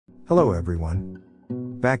Hello everyone.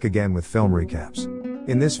 Back again with film recaps.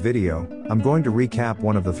 In this video, I'm going to recap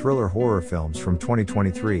one of the thriller horror films from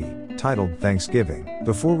 2023, titled Thanksgiving.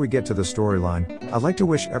 Before we get to the storyline, I'd like to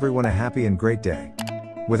wish everyone a happy and great day.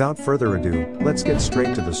 Without further ado, let's get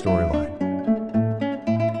straight to the storyline.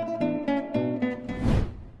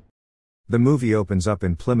 The movie opens up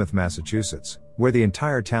in Plymouth, Massachusetts, where the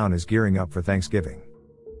entire town is gearing up for Thanksgiving.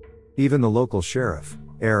 Even the local sheriff,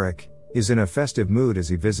 Eric, is in a festive mood as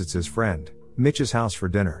he visits his friend, Mitch's house for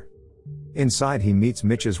dinner. Inside he meets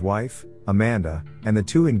Mitch's wife, Amanda, and the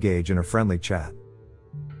two engage in a friendly chat.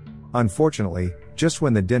 Unfortunately, just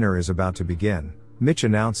when the dinner is about to begin, Mitch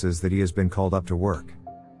announces that he has been called up to work.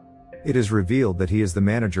 It is revealed that he is the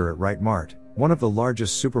manager at Wright Mart, one of the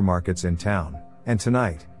largest supermarkets in town, and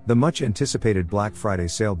tonight, the much anticipated Black Friday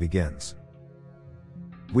sale begins.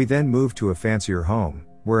 We then move to a fancier home,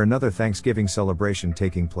 where another Thanksgiving celebration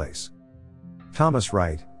taking place. Thomas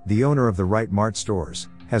Wright, the owner of the Wright Mart stores,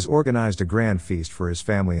 has organized a grand feast for his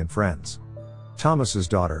family and friends. Thomas's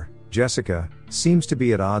daughter, Jessica, seems to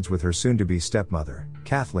be at odds with her soon-to-be stepmother,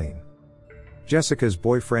 Kathleen. Jessica's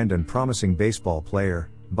boyfriend and promising baseball player,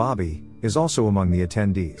 Bobby, is also among the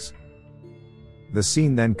attendees. The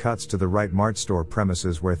scene then cuts to the Wright Mart store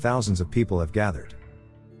premises where thousands of people have gathered.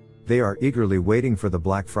 They are eagerly waiting for the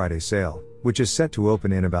Black Friday sale, which is set to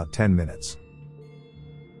open in about 10 minutes.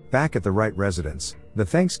 Back at the Wright residence, the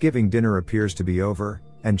Thanksgiving dinner appears to be over,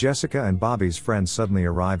 and Jessica and Bobby's friends suddenly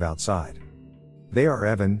arrive outside. They are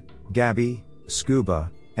Evan, Gabby,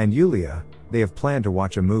 Scuba, and Yulia. They have planned to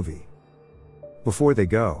watch a movie. Before they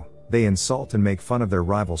go, they insult and make fun of their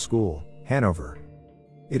rival school, Hanover.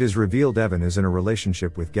 It is revealed Evan is in a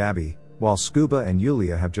relationship with Gabby, while Scuba and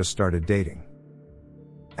Yulia have just started dating.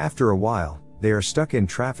 After a while, they are stuck in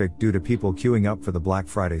traffic due to people queuing up for the Black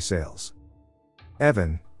Friday sales.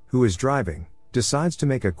 Evan, who is driving, decides to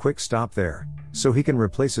make a quick stop there, so he can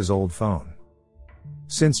replace his old phone.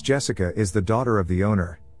 Since Jessica is the daughter of the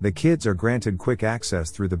owner, the kids are granted quick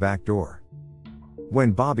access through the back door.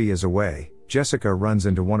 When Bobby is away, Jessica runs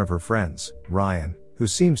into one of her friends, Ryan, who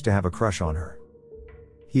seems to have a crush on her.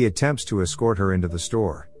 He attempts to escort her into the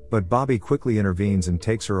store, but Bobby quickly intervenes and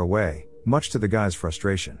takes her away, much to the guy's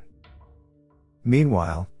frustration.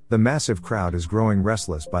 Meanwhile, the massive crowd is growing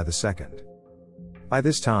restless by the second. By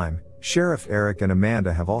this time, Sheriff Eric and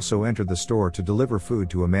Amanda have also entered the store to deliver food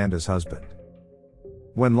to Amanda's husband.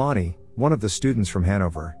 When Lonnie, one of the students from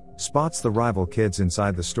Hanover, spots the rival kids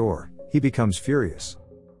inside the store, he becomes furious.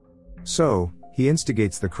 So, he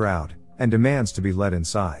instigates the crowd, and demands to be let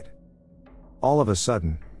inside. All of a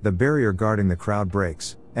sudden, the barrier guarding the crowd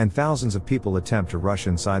breaks, and thousands of people attempt to rush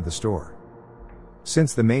inside the store.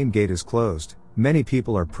 Since the main gate is closed, many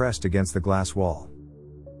people are pressed against the glass wall.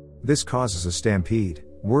 This causes a stampede,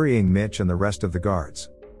 worrying Mitch and the rest of the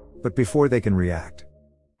guards. But before they can react,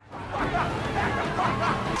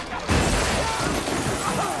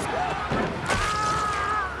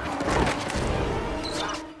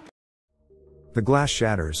 the glass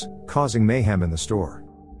shatters, causing mayhem in the store.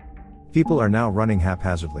 People are now running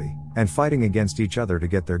haphazardly, and fighting against each other to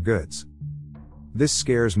get their goods. This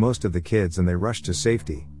scares most of the kids and they rush to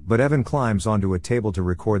safety, but Evan climbs onto a table to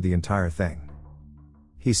record the entire thing.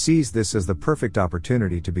 He sees this as the perfect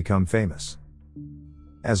opportunity to become famous.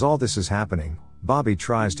 As all this is happening, Bobby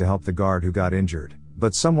tries to help the guard who got injured,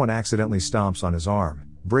 but someone accidentally stomps on his arm,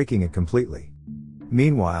 breaking it completely.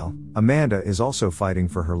 Meanwhile, Amanda is also fighting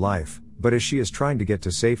for her life, but as she is trying to get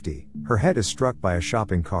to safety, her head is struck by a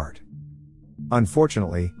shopping cart.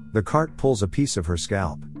 Unfortunately, the cart pulls a piece of her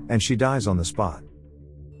scalp, and she dies on the spot.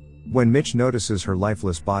 When Mitch notices her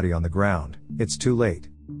lifeless body on the ground, it's too late.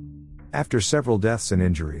 After several deaths and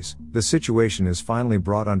injuries, the situation is finally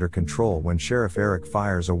brought under control when Sheriff Eric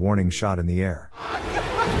fires a warning shot in the air.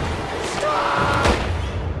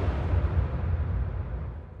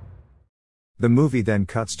 The movie then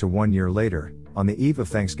cuts to 1 year later, on the eve of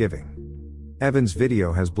Thanksgiving. Evan's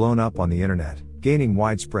video has blown up on the internet, gaining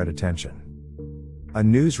widespread attention. A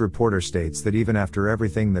news reporter states that even after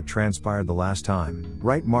everything that transpired the last time,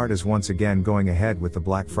 Wright Mart is once again going ahead with the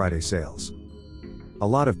Black Friday sales. A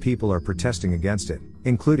lot of people are protesting against it,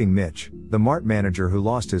 including Mitch, the Mart manager who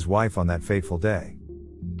lost his wife on that fateful day.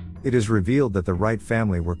 It is revealed that the Wright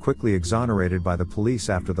family were quickly exonerated by the police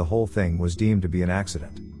after the whole thing was deemed to be an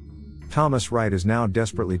accident. Thomas Wright is now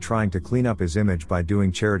desperately trying to clean up his image by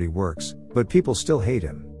doing charity works, but people still hate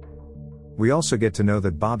him. We also get to know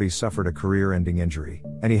that Bobby suffered a career-ending injury,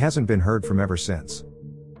 and he hasn't been heard from ever since.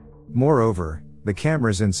 Moreover, the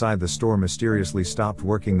cameras inside the store mysteriously stopped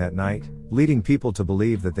working that night, leading people to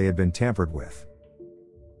believe that they had been tampered with.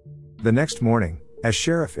 The next morning, As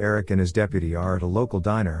Sheriff Eric and his deputy are at a local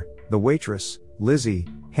diner, the waitress, Lizzie,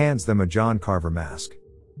 hands them a John Carver mask.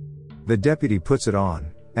 The deputy puts it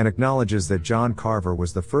on, and acknowledges that John Carver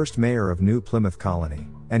was the first mayor of New Plymouth Colony,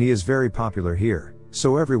 and he is very popular here,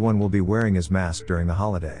 so everyone will be wearing his mask during the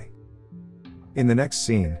holiday. In the next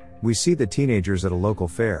scene, we see the teenagers at a local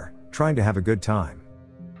fair, trying to have a good time.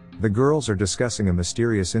 The girls are discussing a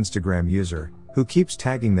mysterious Instagram user, who keeps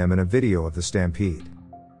tagging them in a video of the stampede.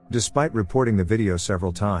 Despite reporting the video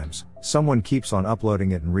several times, someone keeps on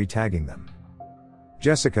uploading it and re-tagging them.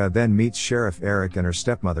 Jessica then meets Sheriff Eric and her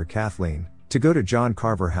stepmother Kathleen, to go to John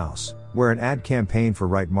Carver House, where an ad campaign for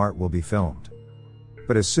Right Mart will be filmed.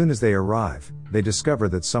 But as soon as they arrive, they discover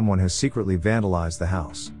that someone has secretly vandalized the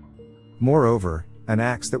house. Moreover, an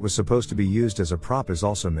axe that was supposed to be used as a prop is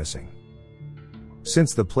also missing.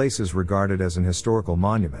 Since the place is regarded as an historical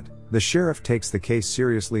monument, the sheriff takes the case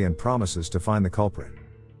seriously and promises to find the culprit.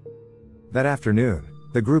 That afternoon,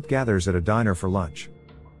 the group gathers at a diner for lunch.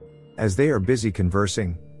 As they are busy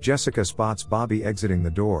conversing, Jessica spots Bobby exiting the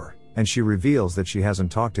door, and she reveals that she hasn't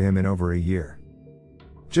talked to him in over a year.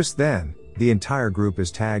 Just then, the entire group is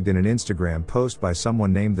tagged in an Instagram post by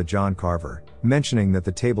someone named the John Carver, mentioning that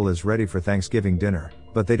the table is ready for Thanksgiving dinner,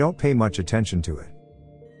 but they don't pay much attention to it.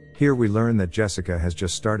 Here we learn that Jessica has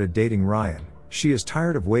just started dating Ryan. She is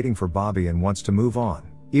tired of waiting for Bobby and wants to move on,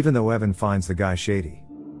 even though Evan finds the guy shady.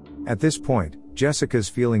 At this point, Jessica's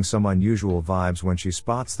feeling some unusual vibes when she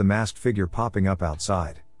spots the masked figure popping up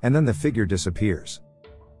outside, and then the figure disappears.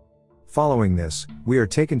 Following this, we are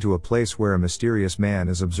taken to a place where a mysterious man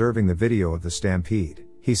is observing the video of the stampede.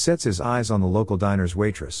 He sets his eyes on the local diner's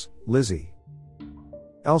waitress, Lizzie.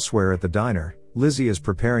 Elsewhere at the diner, Lizzie is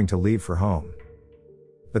preparing to leave for home.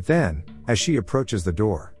 But then, as she approaches the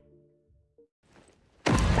door,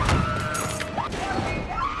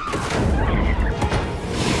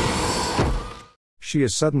 she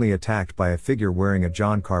is suddenly attacked by a figure wearing a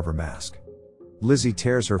John Carver mask. Lizzie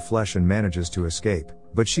tears her flesh and manages to escape,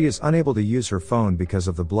 but she is unable to use her phone because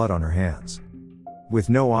of the blood on her hands. With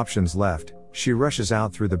no options left, she rushes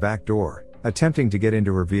out through the back door, attempting to get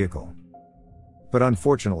into her vehicle. But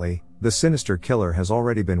unfortunately, the sinister killer has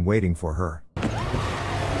already been waiting for her.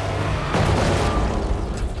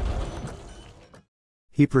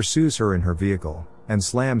 He pursues her in her vehicle, and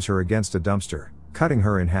slams her against a dumpster, cutting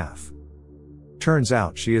her in half. Turns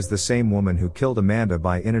out she is the same woman who killed Amanda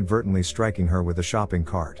by inadvertently striking her with a shopping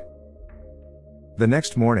cart. The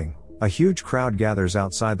next morning, a huge crowd gathers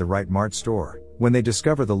outside the Right Mart store, when they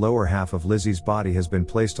discover the lower half of Lizzie's body has been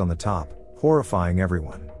placed on the top, horrifying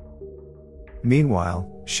everyone.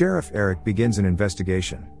 Meanwhile, Sheriff Eric begins an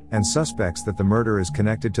investigation, and suspects that the murder is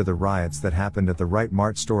connected to the riots that happened at the Right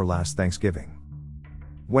Mart store last Thanksgiving.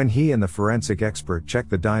 When he and the forensic expert check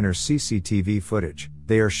the diner's CCTV footage,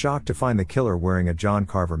 they are shocked to find the killer wearing a John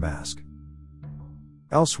Carver mask.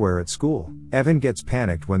 Elsewhere at school, Evan gets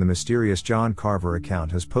panicked when the mysterious John Carver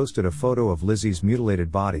account has posted a photo of Lizzie's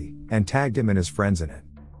mutilated body, and tagged him and his friends in it.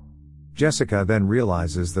 Jessica then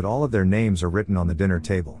realizes that all of their names are written on the dinner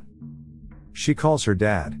table. She calls her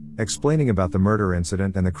dad, explaining about the murder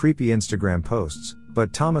incident and the creepy Instagram posts,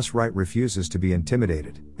 but Thomas Wright refuses to be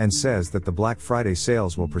intimidated, and says that the Black Friday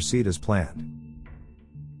sales will proceed as planned.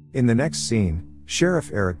 In the next scene,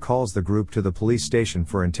 Sheriff Eric calls the group to the police station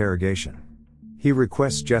for interrogation. He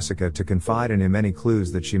requests Jessica to confide in him any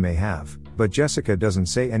clues that she may have, but Jessica doesn't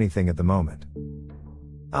say anything at the moment.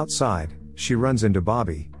 Outside, she runs into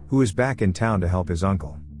Bobby, who is back in town to help his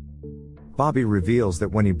uncle. Bobby reveals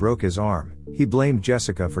that when he broke his arm, he blamed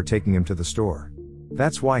Jessica for taking him to the store.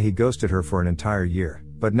 That's why he ghosted her for an entire year,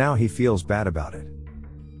 but now he feels bad about it.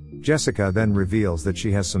 Jessica then reveals that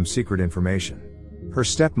she has some secret information. Her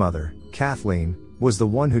stepmother, Kathleen, was the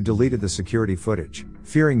one who deleted the security footage,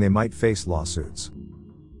 fearing they might face lawsuits.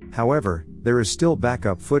 However, there is still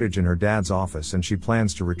backup footage in her dad's office and she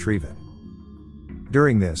plans to retrieve it.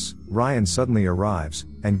 During this, Ryan suddenly arrives,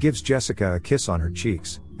 and gives Jessica a kiss on her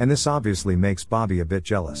cheeks, and this obviously makes Bobby a bit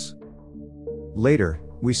jealous. Later,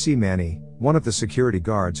 we see Manny, one of the security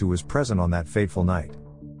guards who was present on that fateful night.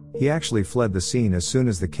 He actually fled the scene as soon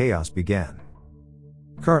as the chaos began.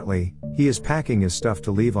 Currently, he is packing his stuff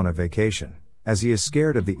to leave on a vacation, as he is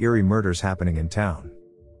scared of the eerie murders happening in town.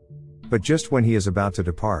 But just when he is about to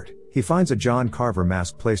depart, he finds a John Carver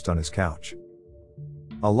mask placed on his couch.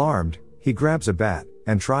 Alarmed, he grabs a bat,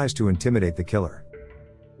 and tries to intimidate the killer.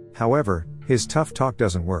 However, his tough talk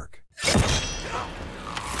doesn't work.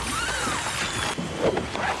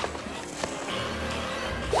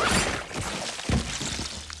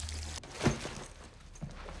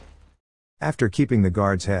 After keeping the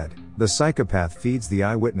guard's head, the psychopath feeds the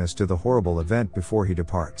eyewitness to the horrible event before he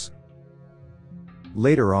departs.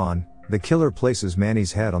 Later on, the killer places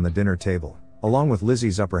Manny's head on the dinner table, along with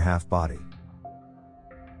Lizzie's upper half body.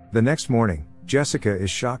 The next morning, Jessica is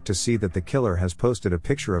shocked to see that the killer has posted a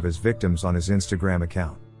picture of his victims on his Instagram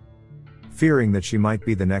account. Fearing that she might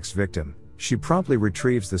be the next victim, she promptly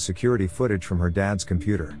retrieves the security footage from her dad's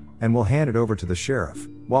computer, and will hand it over to the sheriff,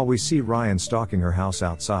 while we see Ryan stalking her house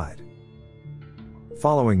outside.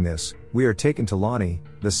 Following this, we are taken to Lonnie,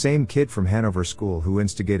 the same kid from Hanover School who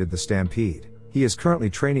instigated the stampede. He is currently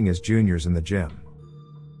training his juniors in the gym.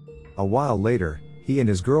 A while later, he and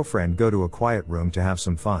his girlfriend go to a quiet room to have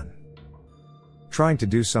some fun. Trying to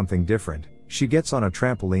do something different, she gets on a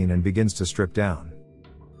trampoline and begins to strip down.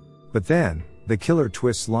 But then, the killer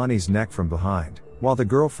twists Lonnie's neck from behind, while the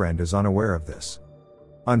girlfriend is unaware of this.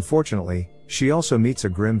 Unfortunately, she also meets a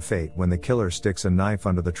grim fate when the killer sticks a knife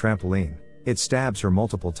under the trampoline. It stabs her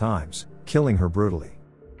multiple times, killing her brutally.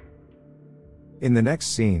 In the next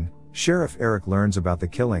scene, Sheriff Eric learns about the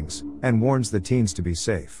killings, and warns the teens to be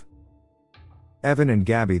safe. Evan and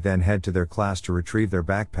Gabby then head to their class to retrieve their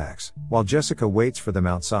backpacks, while Jessica waits for them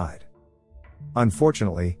outside.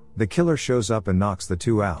 Unfortunately, the killer shows up and knocks the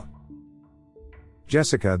two out.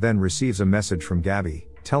 Jessica then receives a message from Gabby,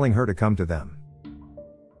 telling her to come to them.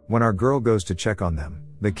 When our girl goes to check on them,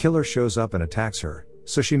 the killer shows up and attacks her,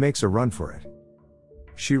 so she makes a run for it.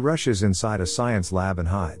 She rushes inside a science lab and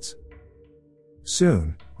hides.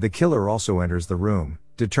 Soon, the killer also enters the room,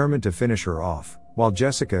 determined to finish her off, while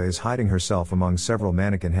Jessica is hiding herself among several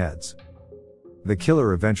mannequin heads. The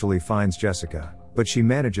killer eventually finds Jessica, but she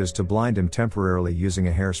manages to blind him temporarily using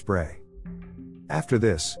a hairspray. After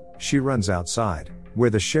this, she runs outside, where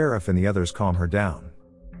the sheriff and the others calm her down.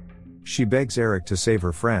 She begs Eric to save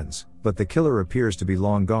her friends, but the killer appears to be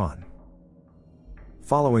long gone.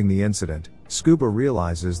 Following the incident, Scuba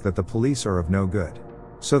realizes that the police are of no good.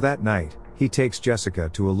 So that night, he takes Jessica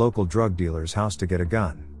to a local drug dealer's house to get a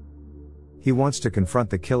gun. He wants to confront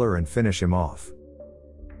the killer and finish him off.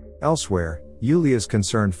 Elsewhere, Yulia's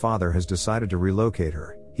concerned father has decided to relocate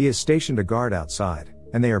her. He has stationed a guard outside,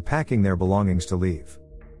 and they are packing their belongings to leave.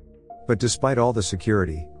 But despite all the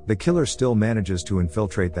security, the killer still manages to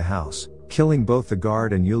infiltrate the house, killing both the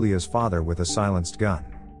guard and Yulia's father with a silenced gun.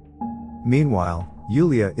 Meanwhile,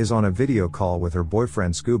 Yulia is on a video call with her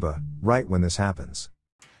boyfriend Scuba, right when this happens.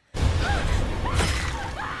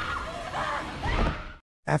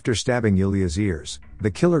 After stabbing Yulia's ears,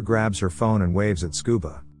 the killer grabs her phone and waves at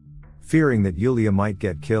Scuba. Fearing that Yulia might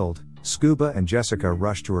get killed, Scuba and Jessica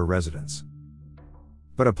rush to her residence.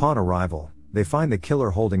 But upon arrival, they find the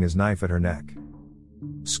killer holding his knife at her neck.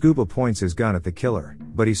 Scuba points his gun at the killer,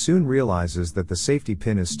 but he soon realizes that the safety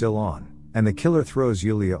pin is still on, and the killer throws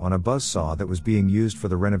Yulia on a buzzsaw that was being used for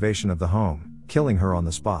the renovation of the home, killing her on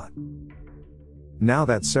the spot. Now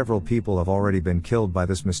that several people have already been killed by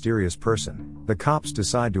this mysterious person, the cops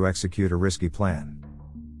decide to execute a risky plan.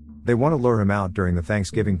 They want to lure him out during the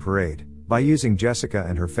Thanksgiving parade, by using Jessica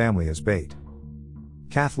and her family as bait.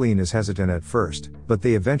 Kathleen is hesitant at first, but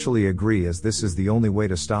they eventually agree as this is the only way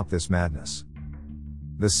to stop this madness.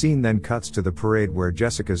 The scene then cuts to the parade where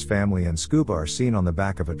Jessica's family and Scuba are seen on the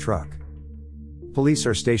back of a truck. Police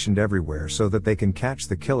are stationed everywhere so that they can catch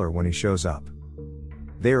the killer when he shows up.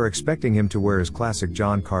 They are expecting him to wear his classic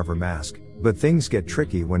John Carver mask, but things get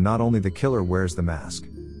tricky when not only the killer wears the mask.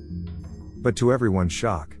 But to everyone's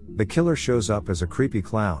shock, the killer shows up as a creepy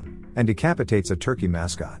clown, and decapitates a turkey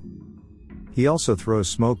mascot. He also throws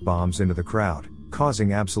smoke bombs into the crowd,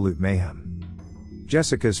 causing absolute mayhem.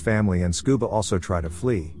 Jessica's family and Scuba also try to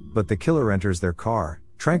flee, but the killer enters their car,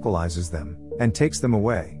 tranquilizes them, and takes them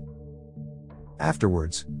away.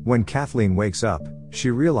 Afterwards, when Kathleen wakes up, she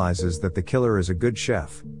realizes that the killer is a good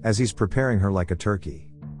chef, as he's preparing her like a turkey.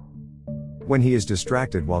 When he is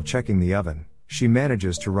distracted while checking the oven, she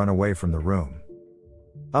manages to run away from the room.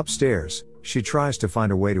 Upstairs, she tries to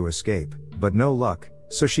find a way to escape, but no luck,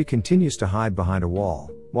 so she continues to hide behind a wall,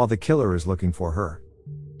 while the killer is looking for her.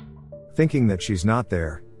 Thinking that she's not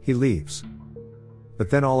there, he leaves. But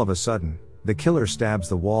then all of a sudden, the killer stabs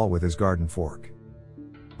the wall with his garden fork.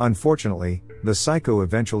 Unfortunately, the psycho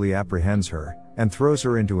eventually apprehends her, and throws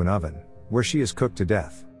her into an oven, where she is cooked to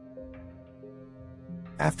death.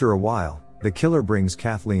 After a while, the killer brings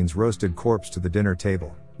Kathleen's roasted corpse to the dinner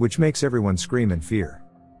table, which makes everyone scream in fear.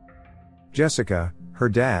 Jessica, her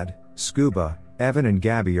dad, Scuba, Evan and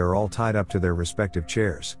Gabby are all tied up to their respective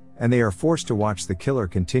chairs, and they are forced to watch the killer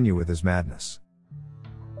continue with his madness.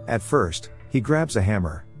 At first, he grabs a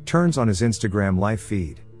hammer, turns on his Instagram live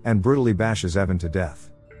feed, and brutally bashes Evan to death.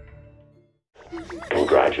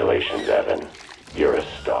 Congratulations, Evan. You're a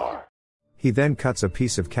star. He then cuts a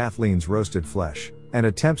piece of Kathleen's roasted flesh, and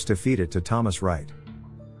attempts to feed it to Thomas Wright.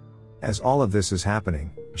 As all of this is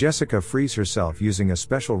happening, Jessica frees herself using a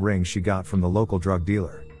special ring she got from the local drug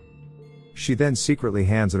dealer. She then secretly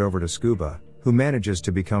hands it over to Scuba, who manages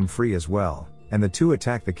to become free as well, and the two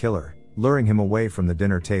attack the killer, luring him away from the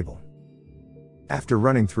dinner table. After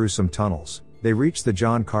running through some tunnels, they reach the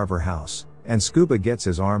John Carver house, and Scuba gets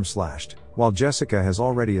his arm slashed, while Jessica has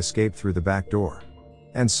already escaped through the back door.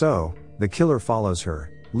 And so, the killer follows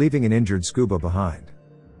her, leaving an injured Scuba behind.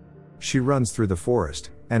 She runs through the forest,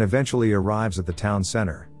 and eventually arrives at the town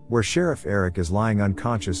center, where Sheriff Eric is lying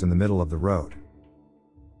unconscious in the middle of the road.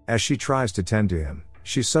 As she tries to tend to him,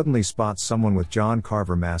 she suddenly spots someone with John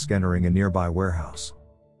Carver mask entering a nearby warehouse.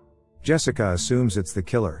 Jessica assumes it's the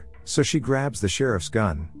killer, so she grabs the sheriff's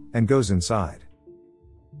gun, and goes inside.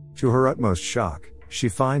 To her utmost shock, she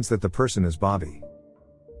finds that the person is Bobby.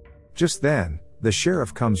 Just then, the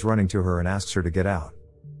sheriff comes running to her and asks her to get out.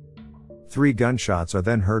 3 gunshots are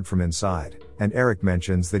then heard from inside, and Eric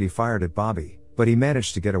mentions that he fired at Bobby, but he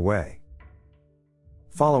managed to get away.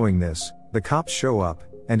 Following this, the cops show up,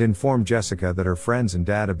 and inform Jessica that her friends and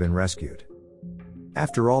dad have been rescued.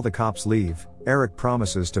 After all the cops leave, Eric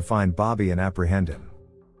promises to find Bobby and apprehend him.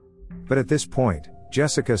 But at this point,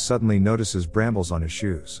 Jessica suddenly notices brambles on his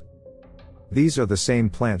shoes. These are the same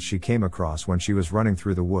plants she came across when she was running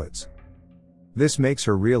through the woods. This makes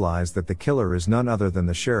her realize that the killer is none other than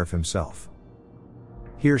the sheriff himself.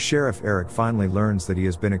 Here Sheriff Eric finally learns that he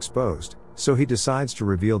has been exposed, so he decides to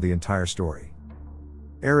reveal the entire story.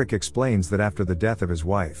 Eric explains that after the death of his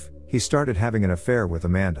wife, he started having an affair with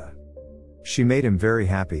Amanda. She made him very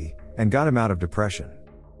happy, and got him out of depression.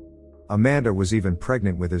 Amanda was even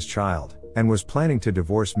pregnant with his child, and was planning to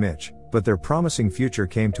divorce Mitch, but their promising future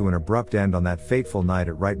came to an abrupt end on that fateful night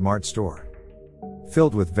at Wright Mart store.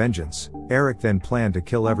 Filled with vengeance, Eric then planned to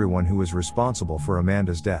kill everyone who was responsible for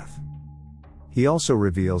Amanda's death. He also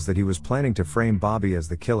reveals that he was planning to frame Bobby as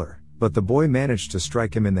the killer, but the boy managed to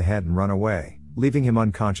strike him in the head and run away, leaving him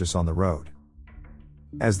unconscious on the road.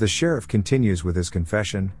 As the sheriff continues with his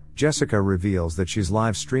confession, Jessica reveals that she's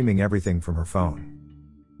live streaming everything from her phone.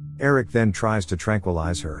 Eric then tries to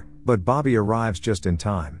tranquilize her, but Bobby arrives just in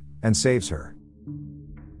time, and saves her.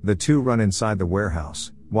 The two run inside the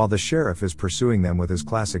warehouse, while the sheriff is pursuing them with his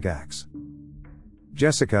classic axe.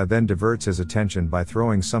 Jessica then diverts his attention by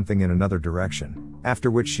throwing something in another direction, after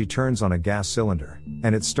which she turns on a gas cylinder,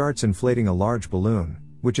 and it starts inflating a large balloon,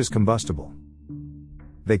 which is combustible.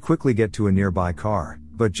 They quickly get to a nearby car,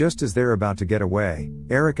 but just as they're about to get away,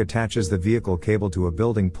 Eric attaches the vehicle cable to a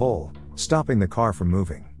building pole, stopping the car from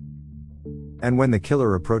moving. And when the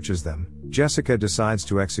killer approaches them, Jessica decides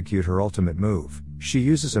to execute her ultimate move. She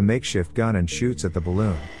uses a makeshift gun and shoots at the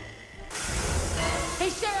balloon. Hey,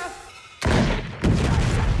 Sheriff!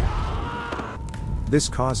 This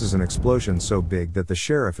causes an explosion so big that the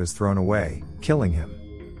sheriff is thrown away, killing him.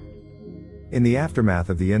 In the aftermath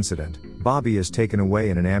of the incident, Bobby is taken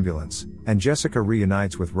away in an ambulance, and Jessica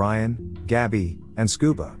reunites with Ryan, Gabby, and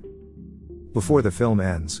Scuba. Before the film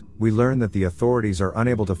ends, we learn that the authorities are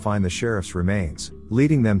unable to find the sheriff's remains,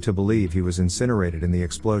 leading them to believe he was incinerated in the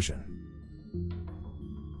explosion.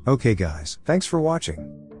 Okay guys, thanks for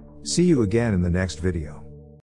watching. See you again in the next video.